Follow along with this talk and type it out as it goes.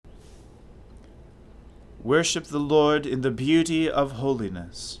Worship the Lord in the beauty of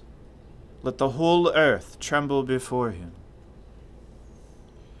holiness. Let the whole earth tremble before him.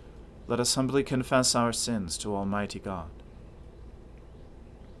 Let us humbly confess our sins to Almighty God.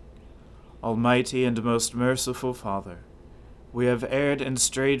 Almighty and most merciful Father, we have erred and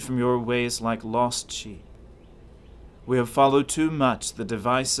strayed from your ways like lost sheep. We have followed too much the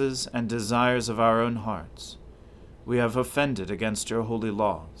devices and desires of our own hearts. We have offended against your holy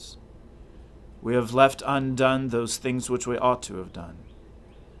laws. We have left undone those things which we ought to have done,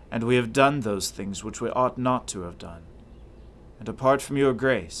 and we have done those things which we ought not to have done. And apart from your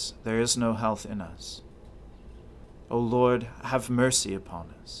grace, there is no health in us. O Lord, have mercy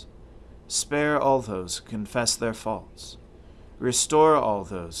upon us. Spare all those who confess their faults. Restore all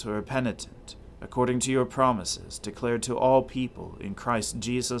those who are penitent, according to your promises declared to all people in Christ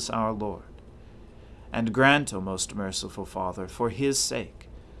Jesus our Lord. And grant, O most merciful Father, for his sake,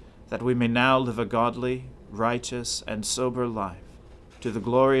 that we may now live a godly, righteous, and sober life, to the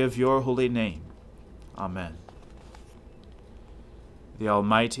glory of your holy name. Amen. The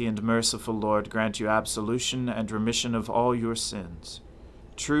Almighty and merciful Lord grant you absolution and remission of all your sins,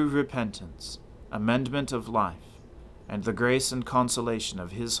 true repentance, amendment of life, and the grace and consolation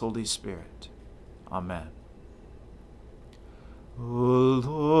of his Holy Spirit. Amen. O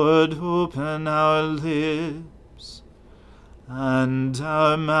Lord, open our lips, and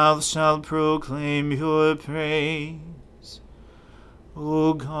our mouth shall proclaim your praise.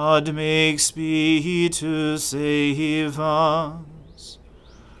 O God, make speed to save us.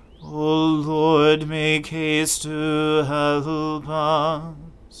 O Lord, make haste to help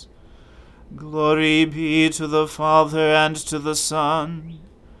us. Glory be to the Father, and to the Son,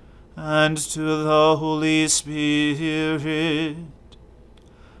 and to the Holy Spirit,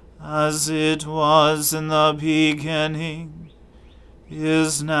 as it was in the beginning,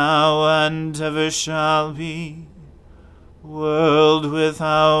 is now, and ever shall be, world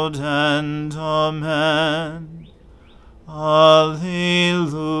without end. Amen. Alleluia.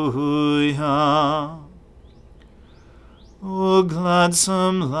 O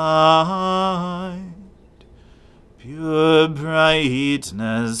gladsome light, pure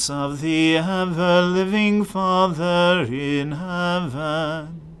brightness of the ever-living Father in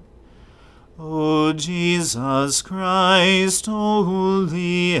heaven, O Jesus Christ,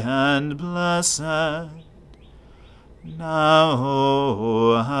 holy and blessed,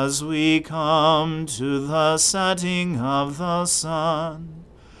 now as we come to the setting of the sun,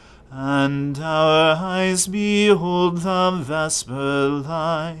 and our eyes behold the vesper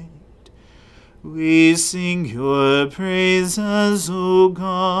light, we sing your praises, O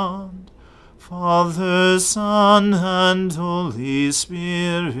God, Father, Son, and Holy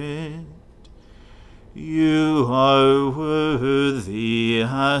Spirit. You are worthy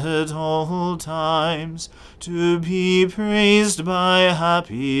at all times to be praised by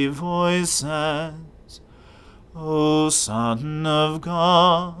happy voices, O Son of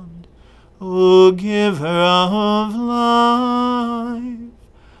God, O Giver of life,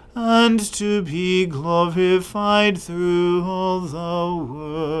 and to be glorified through all the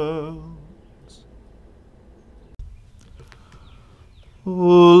world.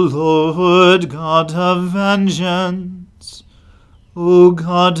 O Lord God of vengeance, O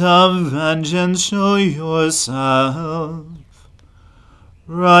God of vengeance, show yourself.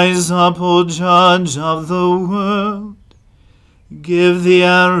 Rise up, O Judge of the world. Give the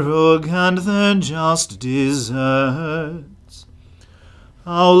arrogant their just deserts.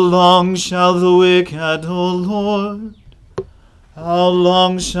 How long shall the wicked, O Lord? How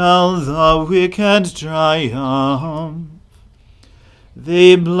long shall the wicked triumph?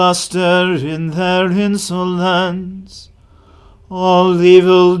 They bluster in their insolence. All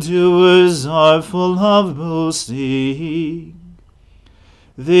evildoers are full of boasting.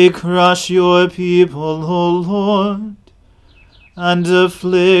 They crush your people, O Lord, and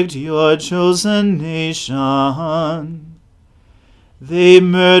afflict your chosen nation. They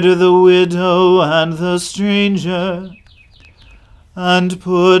murder the widow and the stranger, and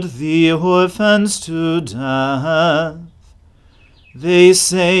put the orphans to death. They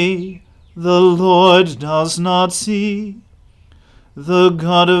say, the Lord does not see. The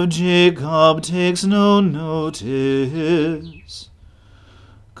God of Jacob takes no notice.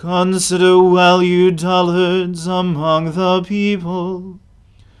 Consider well, you dullards among the people.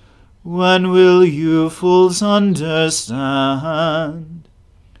 When will you fools understand?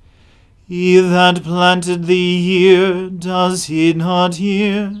 He that planted the ear, does he not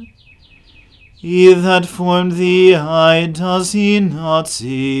hear? He that formed the eye, does he not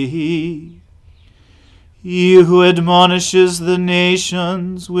see? He who admonishes the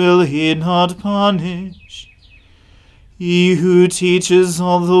nations, will he not punish? He who teaches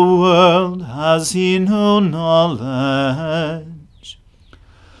all the world, has he no knowledge?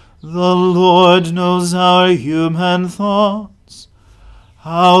 The Lord knows our human thoughts,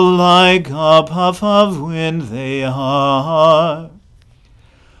 how like a puff of wind they are.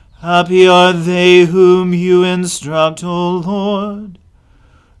 Happy are they whom you instruct, O Lord,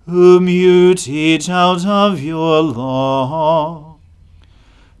 whom you teach out of your law,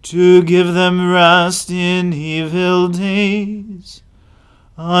 to give them rest in evil days,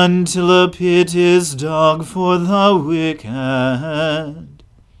 until a pit is dug for the wicked.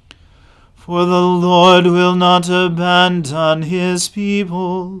 For the Lord will not abandon his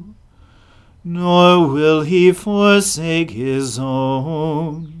people, nor will he forsake his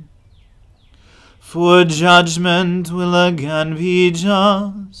own. For judgment will again be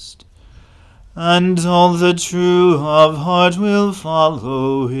just, and all the true of heart will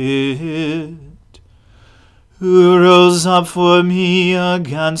follow it. Who rose up for me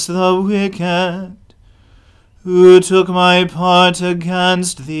against the wicked? Who took my part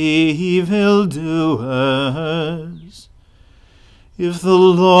against the evildoers? If the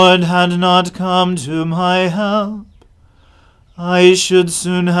Lord had not come to my help, I should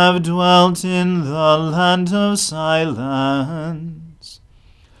soon have dwelt in the land of silence.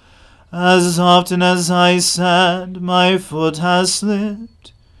 As often as I said, my foot has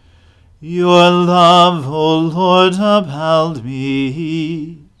slipped, your love, O Lord, upheld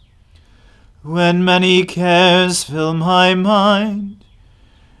me. When many cares fill my mind,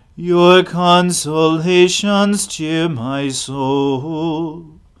 your consolations cheer my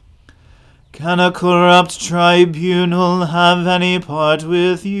soul. Can a corrupt tribunal have any part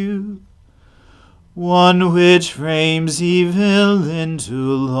with you, one which frames evil into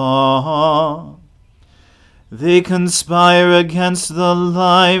law? They conspire against the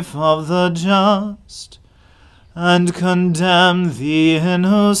life of the just, and condemn the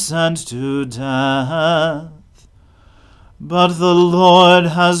innocent to death. But the Lord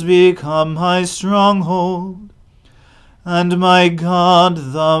has become my stronghold, and my God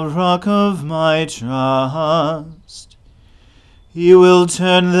the rock of my trust. He will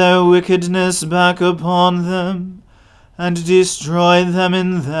turn their wickedness back upon them, and destroy them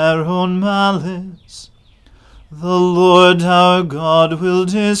in their own malice. The Lord our God will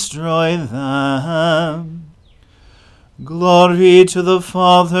destroy them. Glory to the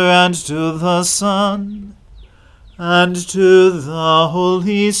Father, and to the Son, and to the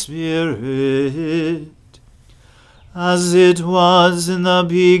Holy Spirit, as it was in the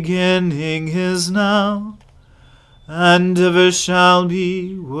beginning, is now, and ever shall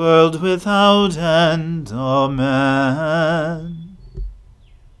be, world without end. Amen.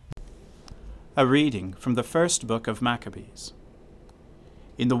 A reading from the first book of Maccabees.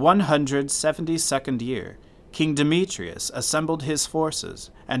 In the 172nd year, King Demetrius assembled his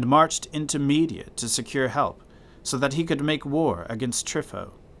forces and marched into Media to secure help, so that he could make war against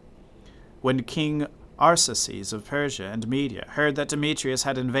Trypho. When King Arsaces of Persia and Media heard that Demetrius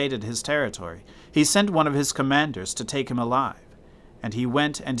had invaded his territory, he sent one of his commanders to take him alive. And he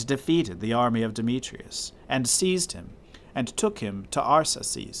went and defeated the army of Demetrius, and seized him, and took him to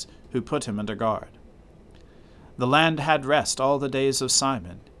Arsaces, who put him under guard. The land had rest all the days of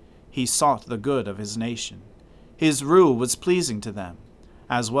Simon. He sought the good of his nation. His rule was pleasing to them,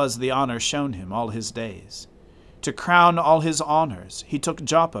 as was the honor shown him all his days. To crown all his honors, he took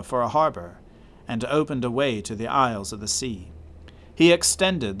Joppa for a harbor, and opened a way to the isles of the sea. He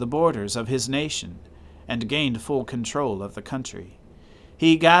extended the borders of his nation, and gained full control of the country.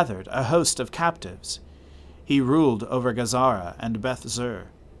 He gathered a host of captives. He ruled over Gazara and Beth-zur,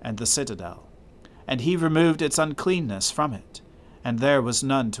 and the citadel. And he removed its uncleanness from it, and there was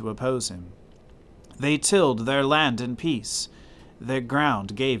none to oppose him. They tilled their land in peace. Their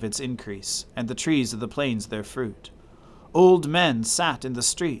ground gave its increase, and the trees of the plains their fruit. Old men sat in the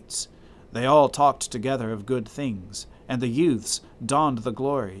streets. They all talked together of good things, and the youths donned the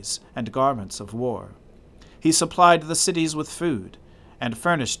glories and garments of war. He supplied the cities with food, and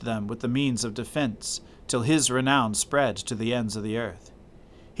furnished them with the means of defense, till his renown spread to the ends of the earth.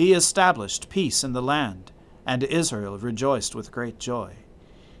 He established peace in the land, and Israel rejoiced with great joy.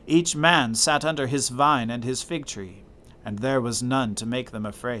 Each man sat under his vine and his fig tree, and there was none to make them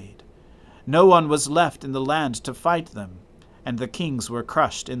afraid. No one was left in the land to fight them, and the kings were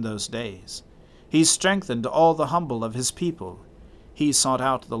crushed in those days. He strengthened all the humble of his people. He sought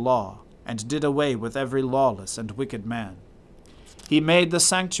out the law, and did away with every lawless and wicked man. He made the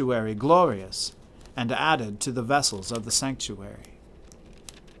sanctuary glorious, and added to the vessels of the sanctuary.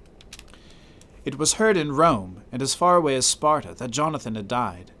 It was heard in Rome, and as far away as Sparta, that Jonathan had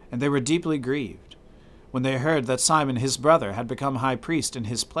died, and they were deeply grieved. When they heard that Simon his brother had become high priest in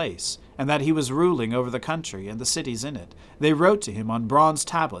his place, and that he was ruling over the country and the cities in it, they wrote to him on bronze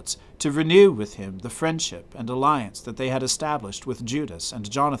tablets to renew with him the friendship and alliance that they had established with Judas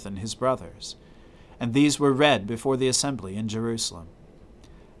and Jonathan his brothers. And these were read before the assembly in Jerusalem.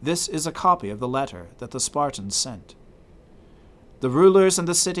 This is a copy of the letter that the Spartans sent. The rulers in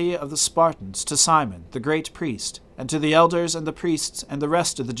the city of the Spartans to Simon, the great priest, and to the elders and the priests and the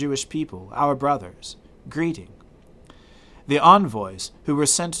rest of the Jewish people, our brothers, greeting. The envoys who were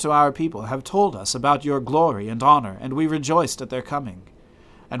sent to our people have told us about your glory and honor, and we rejoiced at their coming.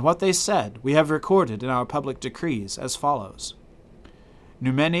 And what they said we have recorded in our public decrees as follows.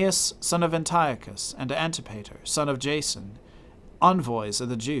 Numenius, son of Antiochus, and Antipater, son of Jason, envoys of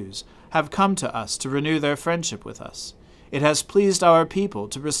the Jews, have come to us to renew their friendship with us. It has pleased our people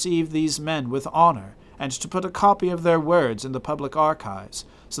to receive these men with honor, and to put a copy of their words in the public archives,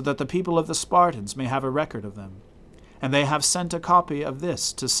 so that the people of the Spartans may have a record of them. And they have sent a copy of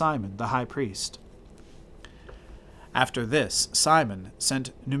this to Simon the high priest. After this, Simon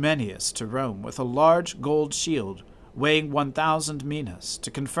sent Numenius to Rome with a large gold shield weighing 1,000 minas, to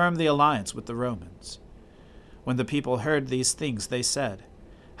confirm the alliance with the Romans. When the people heard these things, they said,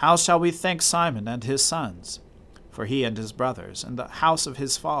 How shall we thank Simon and his sons? For he and his brothers, and the house of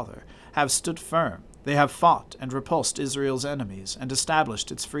his father, have stood firm. They have fought and repulsed Israel's enemies, and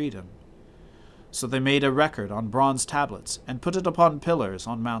established its freedom. So they made a record on bronze tablets, and put it upon pillars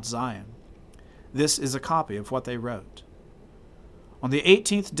on Mount Zion. This is a copy of what they wrote. On the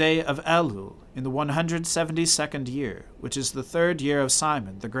 18th day of Elul, in the 172nd year, which is the 3rd year of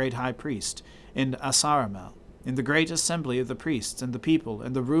Simon, the great high priest, in Asaramel, in the great assembly of the priests and the people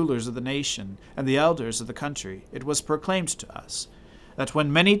and the rulers of the nation and the elders of the country, it was proclaimed to us that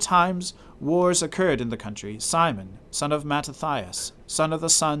when many times wars occurred in the country, Simon, son of Mattathias, son of the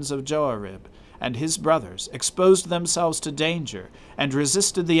sons of Joarib, and his brothers exposed themselves to danger and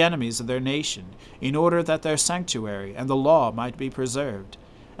resisted the enemies of their nation, in order that their sanctuary and the law might be preserved,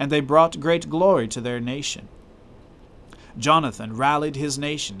 and they brought great glory to their nation. Jonathan rallied his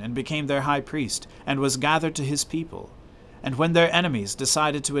nation and became their high priest, and was gathered to his people. And when their enemies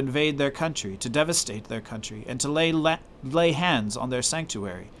decided to invade their country, to devastate their country, and to lay hands on their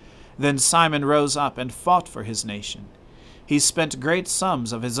sanctuary, then Simon rose up and fought for his nation. He spent great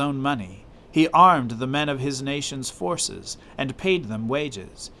sums of his own money. He armed the men of his nation's forces, and paid them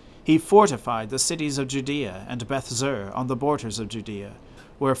wages. He fortified the cities of Judea and Beth-zur on the borders of Judea,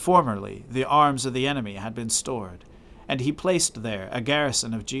 where formerly the arms of the enemy had been stored, and he placed there a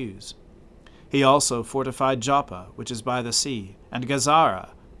garrison of Jews. He also fortified Joppa, which is by the sea, and Gazara,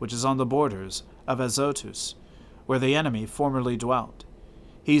 which is on the borders of Azotus, where the enemy formerly dwelt.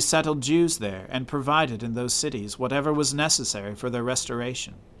 He settled Jews there, and provided in those cities whatever was necessary for their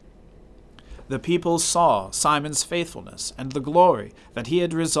restoration. The people saw Simon's faithfulness and the glory that he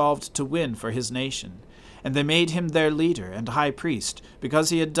had resolved to win for his nation, and they made him their leader and high priest, because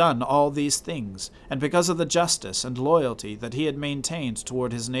he had done all these things, and because of the justice and loyalty that he had maintained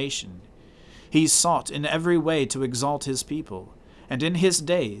toward his nation. He sought in every way to exalt his people, and in his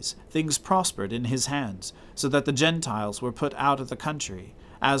days things prospered in his hands, so that the Gentiles were put out of the country,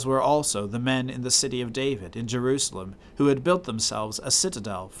 as were also the men in the city of David in Jerusalem, who had built themselves a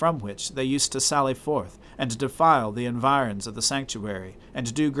citadel from which they used to sally forth and defile the environs of the sanctuary,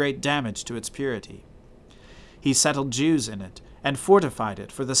 and do great damage to its purity. He settled Jews in it, and fortified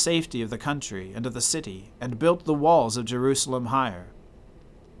it for the safety of the country and of the city, and built the walls of Jerusalem higher.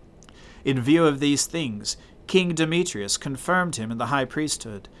 In view of these things, King Demetrius confirmed him in the high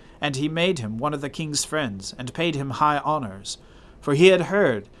priesthood, and he made him one of the king's friends, and paid him high honors. For he had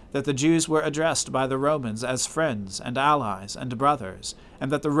heard that the Jews were addressed by the Romans as friends and allies and brothers,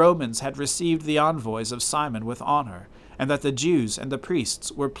 and that the Romans had received the envoys of Simon with honor, and that the Jews and the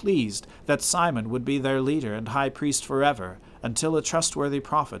priests were pleased that Simon would be their leader and high priest forever, until a trustworthy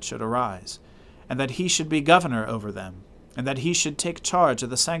prophet should arise, and that he should be governor over them, and that he should take charge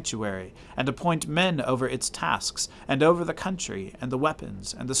of the sanctuary, and appoint men over its tasks, and over the country, and the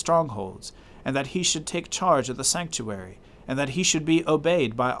weapons, and the strongholds, and that he should take charge of the sanctuary, and that he should be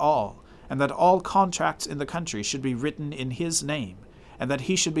obeyed by all, and that all contracts in the country should be written in his name, and that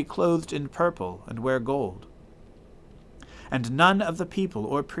he should be clothed in purple and wear gold. And none of the people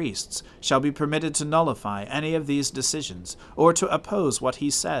or priests shall be permitted to nullify any of these decisions, or to oppose what he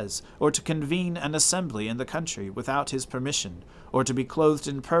says, or to convene an assembly in the country without his permission, or to be clothed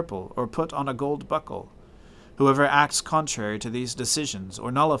in purple, or put on a gold buckle. Whoever acts contrary to these decisions, or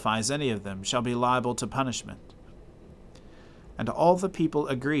nullifies any of them, shall be liable to punishment. and all the people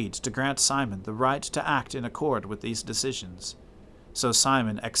agreed to grant Simon the right to act in accord with these decisions. So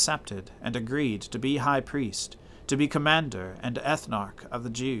Simon accepted and agreed to be high priest, to be commander and ethnarch of the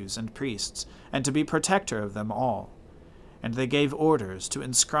Jews and priests, and to be protector of them all. And they gave orders to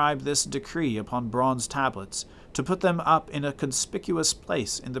inscribe this decree upon bronze tablets, to put them up in a conspicuous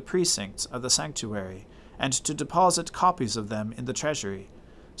place in the precincts of the sanctuary, and to deposit copies of them in the treasury,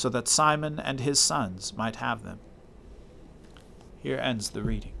 so that Simon and his sons might have them. Here ends the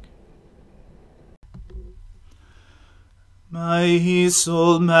reading. My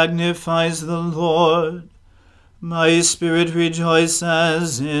soul magnifies the Lord. My spirit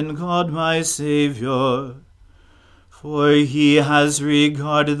rejoices in God my Saviour. For he has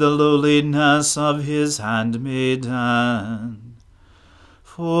regarded the lowliness of his handmaiden.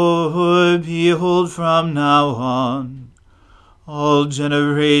 For behold, from now on, all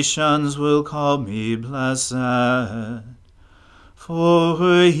generations will call me blessed.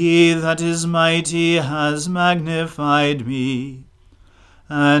 For he that is mighty has magnified me,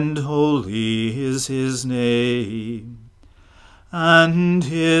 and holy is his name. And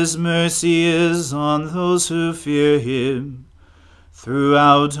his mercy is on those who fear him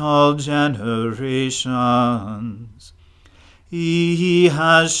throughout all generations. He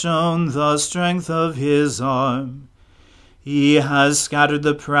has shown the strength of his arm. He has scattered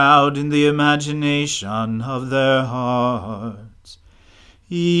the proud in the imagination of their hearts.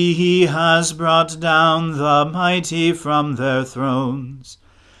 He has brought down the mighty from their thrones,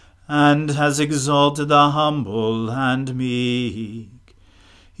 and has exalted the humble and meek.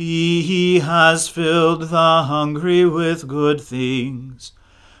 He has filled the hungry with good things,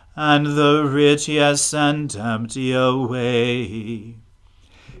 and the rich he has sent empty away.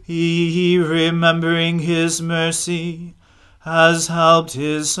 He, remembering his mercy, has helped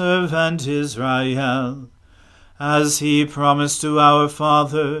his servant Israel, as he promised to our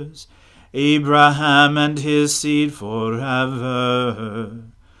fathers, Abraham and his seed forever.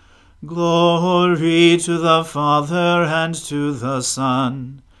 Glory to the Father, and to the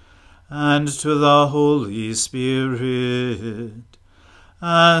Son, and to the Holy Spirit,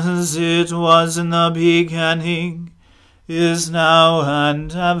 as it was in the beginning, is now,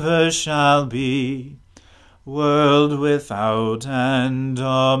 and ever shall be, world without end.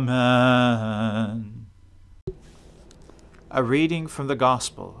 Amen. A reading from the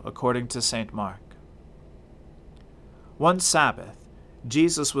Gospel according to St. Mark. One Sabbath,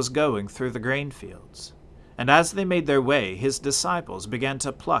 Jesus was going through the grain fields, and as they made their way, his disciples began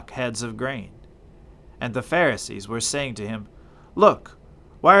to pluck heads of grain. And the Pharisees were saying to him, "Look,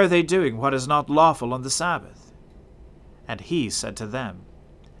 why are they doing what is not lawful on the Sabbath?" And he said to them,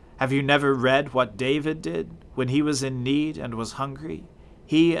 "Have you never read what David did when he was in need and was hungry,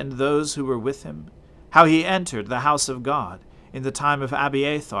 he and those who were with him? How he entered the house of God in the time of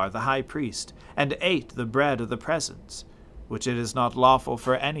Abiathar the high priest, and ate the bread of the presence, which it is not lawful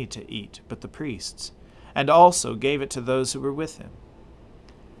for any to eat but the priests, and also gave it to those who were with him.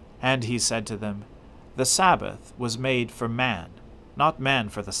 And he said to them, The Sabbath was made for man, not man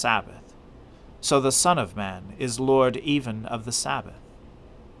for the Sabbath. So the Son of Man is Lord even of the Sabbath."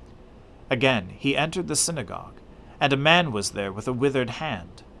 Again he entered the synagogue, and a man was there with a withered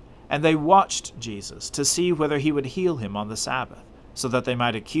hand. And they watched Jesus to see whether he would heal him on the Sabbath, so that they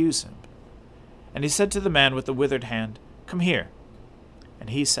might accuse him. And he said to the man with the withered hand, "Come here."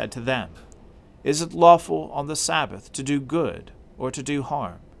 And he said to them, "Is it lawful on the Sabbath to do good or to do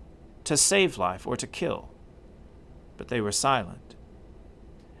harm, to save life or to kill?" But they were silent.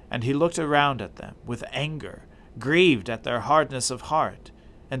 And he looked around at them with anger, grieved at their hardness of heart,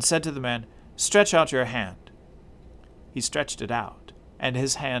 and said to the man, "Stretch out your hand." He stretched it out, and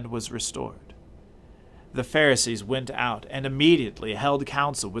his hand was restored. The Pharisees went out and immediately held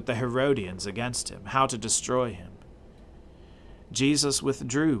counsel with the Herodians against him, how to destroy him. Jesus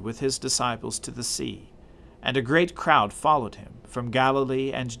withdrew with his disciples to the sea, and a great crowd followed him from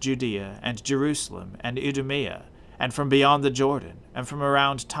Galilee and Judea and Jerusalem and Idumea, and from beyond the Jordan, and from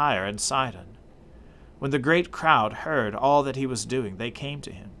around Tyre and Sidon. When the great crowd heard all that he was doing, they came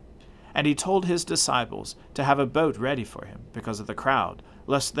to him. And he told his disciples to have a boat ready for him because of the crowd,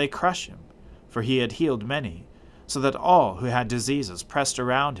 lest they crush him, for he had healed many, so that all who had diseases pressed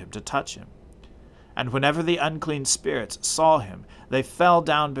around him to touch him. And whenever the unclean spirits saw him, they fell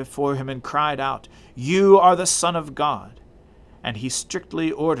down before him and cried out, "You are the Son of God." And he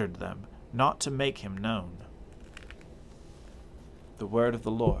strictly ordered them not to make him known. The word of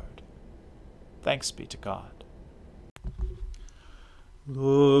the Lord. Thanks be to God.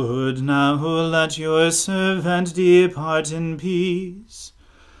 Lord, now let your servant depart in peace,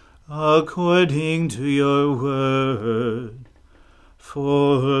 according to your word.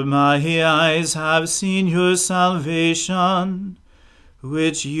 For my eyes have seen your salvation,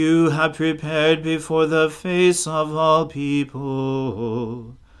 which you have prepared before the face of all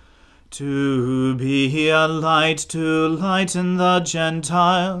people, to be a light to lighten the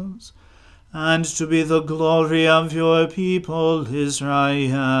Gentiles, and to be the glory of your people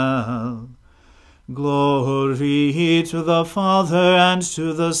Israel. Glory to the Father, and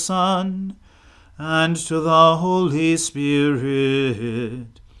to the Son, and to the Holy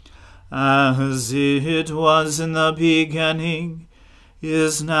Spirit, as it was in the beginning,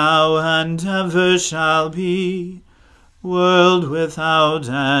 is now, and ever shall be, world without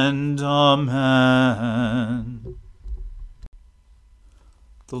end. Amen.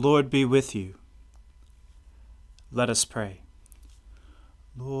 The Lord be with you. Let us pray.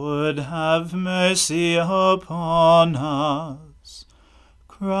 Lord, have mercy upon us.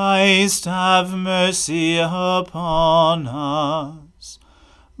 Christ, have mercy upon us.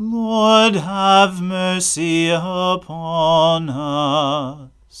 Lord, have mercy upon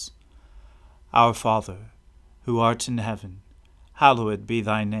us. Our Father, who art in heaven, hallowed be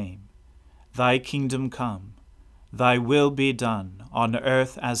thy name. Thy kingdom come, thy will be done, on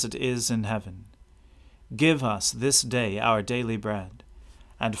earth as it is in heaven. Give us this day our daily bread,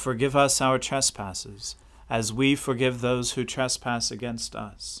 and forgive us our trespasses, as we forgive those who trespass against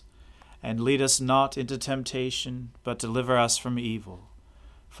us. And lead us not into temptation, but deliver us from evil.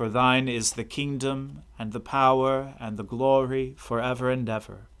 For thine is the kingdom, and the power, and the glory, forever and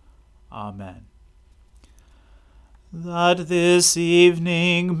ever. Amen. That this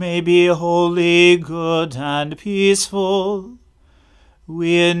evening may be holy, good, and peaceful,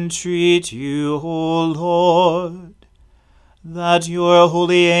 we entreat you, O Lord, that your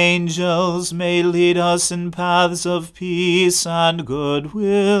holy angels may lead us in paths of peace and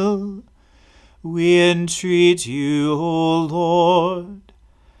goodwill. We entreat you, O Lord,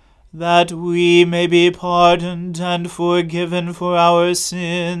 that we may be pardoned and forgiven for our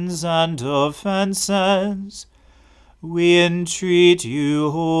sins and offenses. We entreat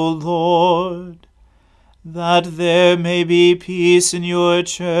you, O Lord, that there may be peace in your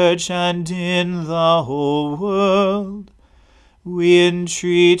church and in the whole world. We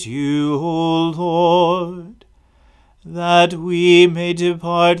entreat you, O Lord, that we may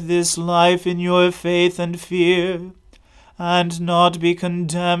depart this life in your faith and fear, and not be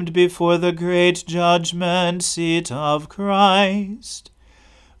condemned before the great judgment seat of Christ.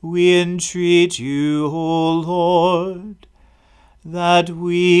 We entreat you, O Lord, that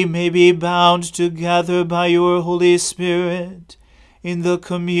we may be bound together by your Holy Spirit in the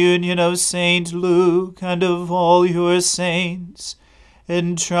communion of Saint Luke and of all your saints,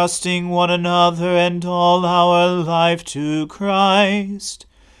 entrusting one another and all our life to Christ.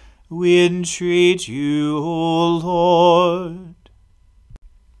 We entreat you, O Lord.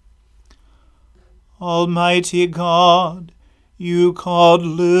 Almighty God, you called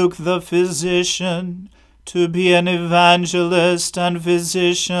Luke the physician to be an evangelist and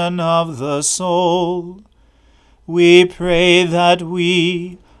physician of the soul. We pray that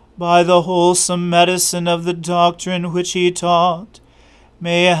we, by the wholesome medicine of the doctrine which he taught,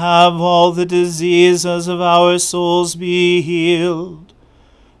 may have all the diseases of our souls be healed.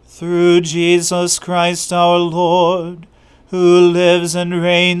 Through Jesus Christ our Lord, who lives and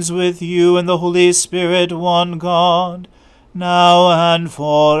reigns with you in the Holy Spirit, one God, now and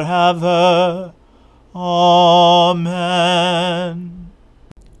forever. Amen.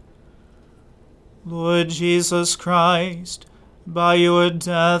 Lord Jesus Christ, by your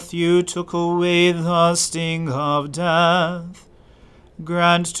death you took away the sting of death.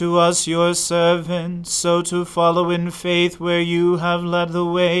 Grant to us, your servants, so to follow in faith where you have led the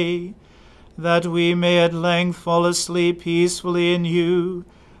way, that we may at length fall asleep peacefully in you,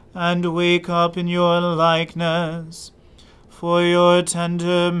 and wake up in your likeness. For your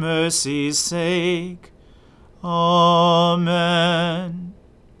tender mercy's sake. Amen.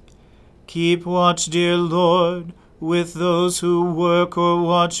 Keep watch, dear Lord, with those who work or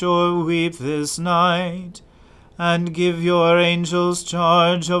watch or weep this night, and give your angels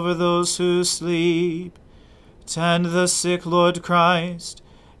charge over those who sleep. Tend the sick, Lord Christ.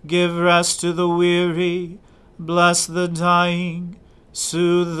 Give rest to the weary. Bless the dying.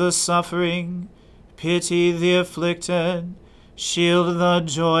 Soothe the suffering. Pity the afflicted. Shield the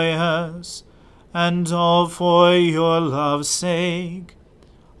joyous. And all for your love's sake.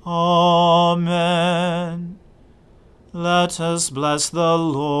 Amen. Let us bless the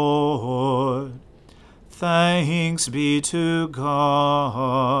Lord. Thanks be to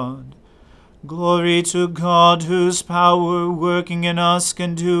God. Glory to God, whose power working in us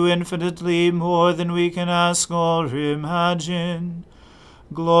can do infinitely more than we can ask or imagine,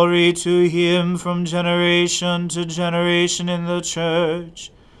 Glory to him from generation to generation in the church,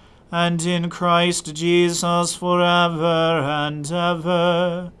 and in Christ Jesus forever and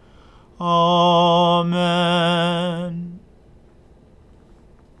ever. Amen.